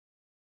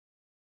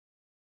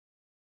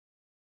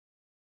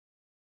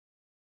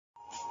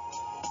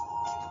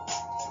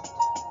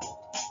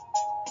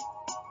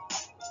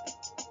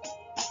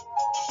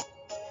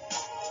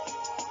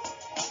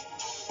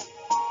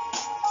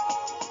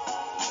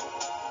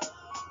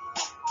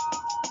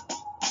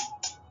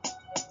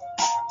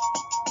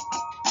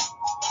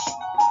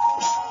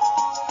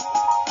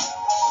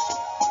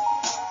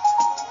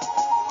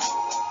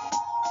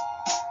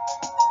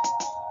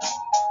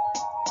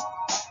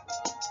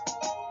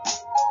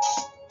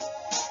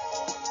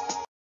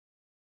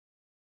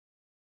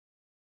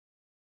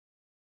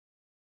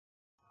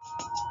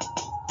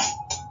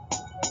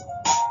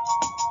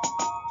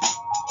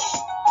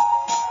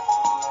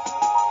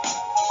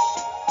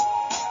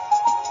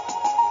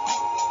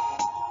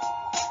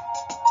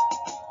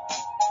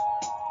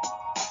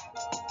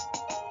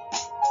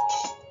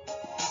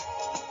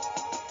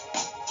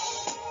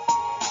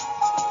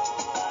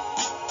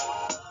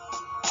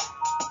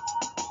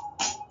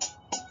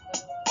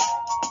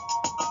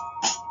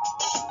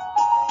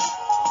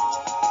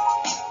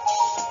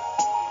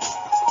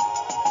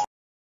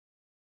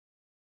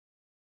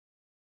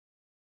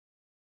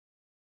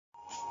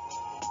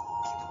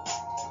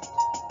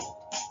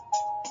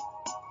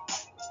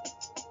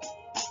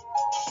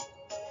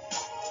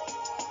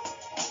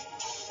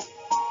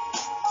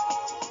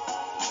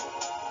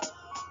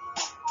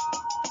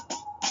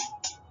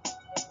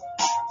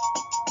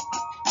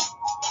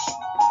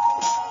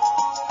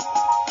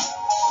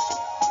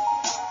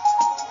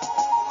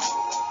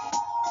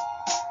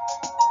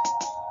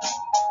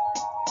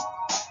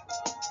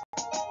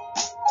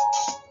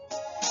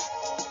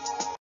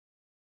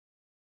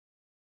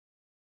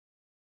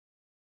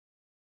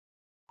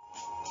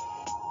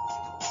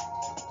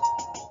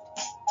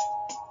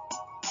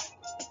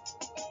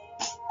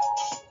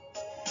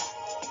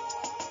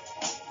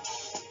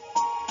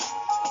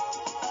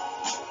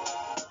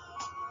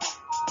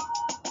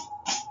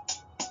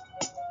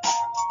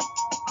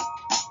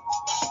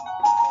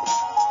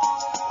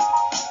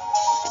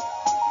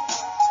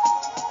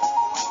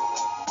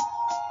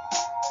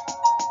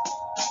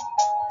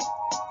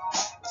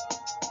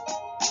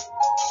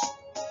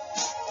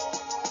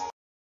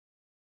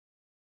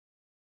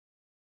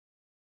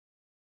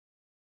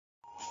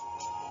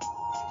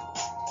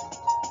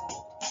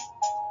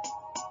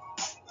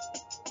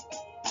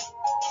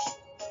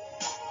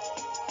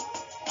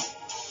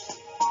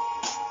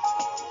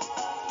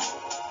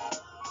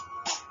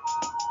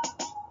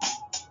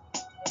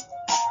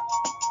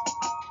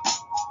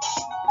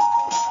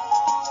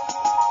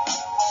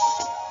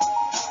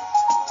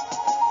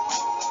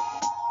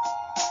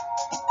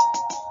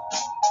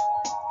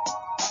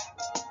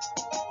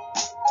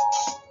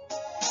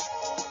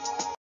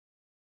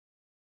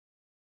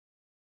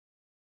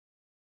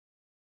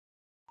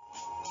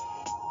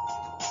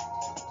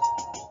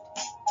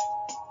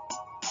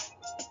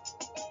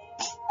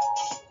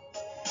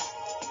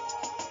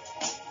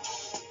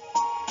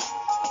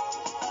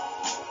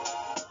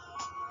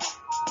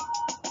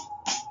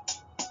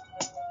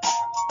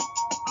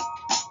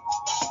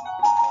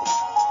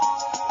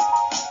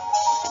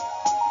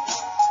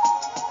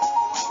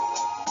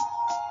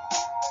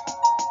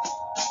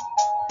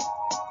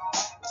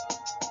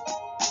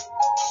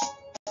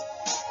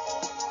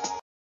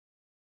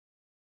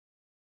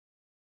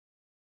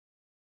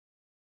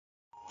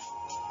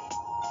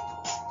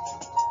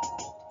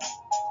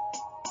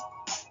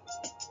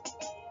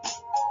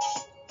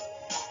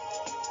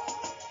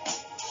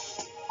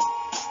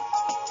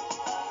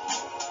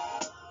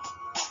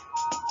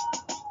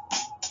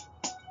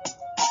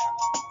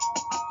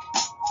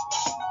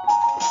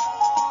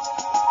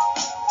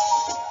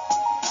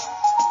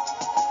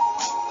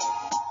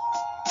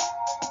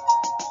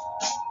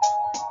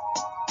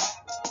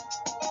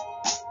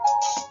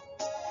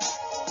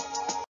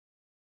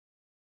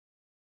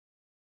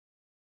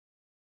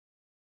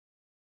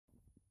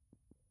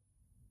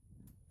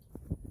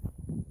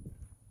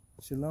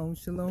Shalom,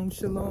 shalom,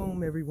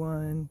 shalom,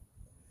 everyone.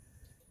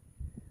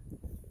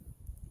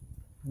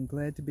 I'm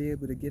glad to be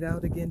able to get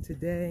out again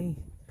today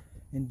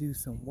and do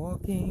some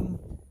walking.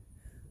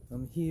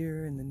 I'm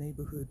here in the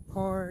neighborhood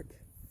park.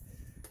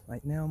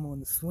 Right now I'm on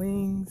the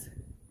swings,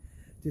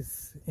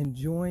 just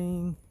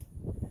enjoying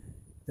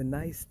the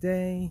nice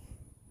day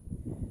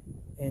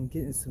and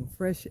getting some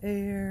fresh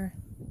air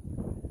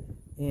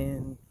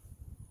and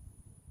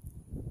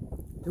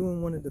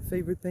doing one of the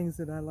favorite things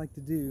that I like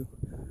to do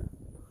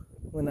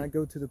when I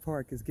go to the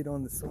park is get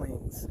on the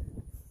swings.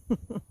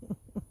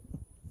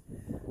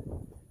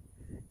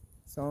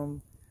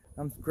 So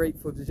I'm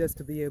grateful just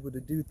to be able to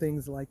do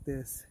things like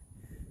this.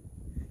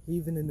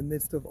 Even in the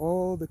midst of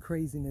all the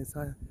craziness,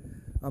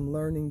 I'm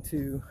learning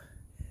to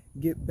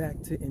get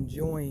back to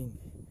enjoying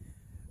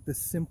the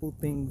simple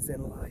things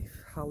in life.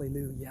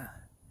 Hallelujah.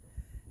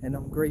 And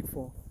I'm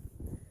grateful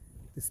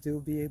to still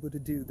be able to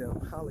do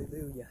them.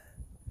 Hallelujah.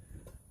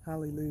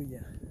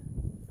 Hallelujah.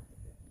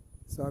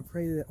 So I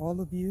pray that all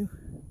of you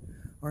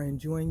are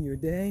enjoying your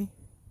day.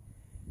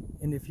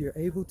 And if you're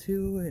able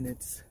to, and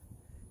it's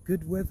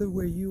good weather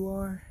where you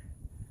are,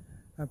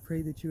 I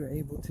pray that you are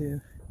able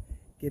to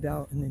get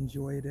out and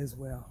enjoy it as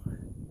well.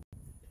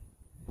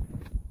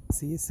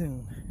 See you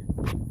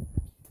soon.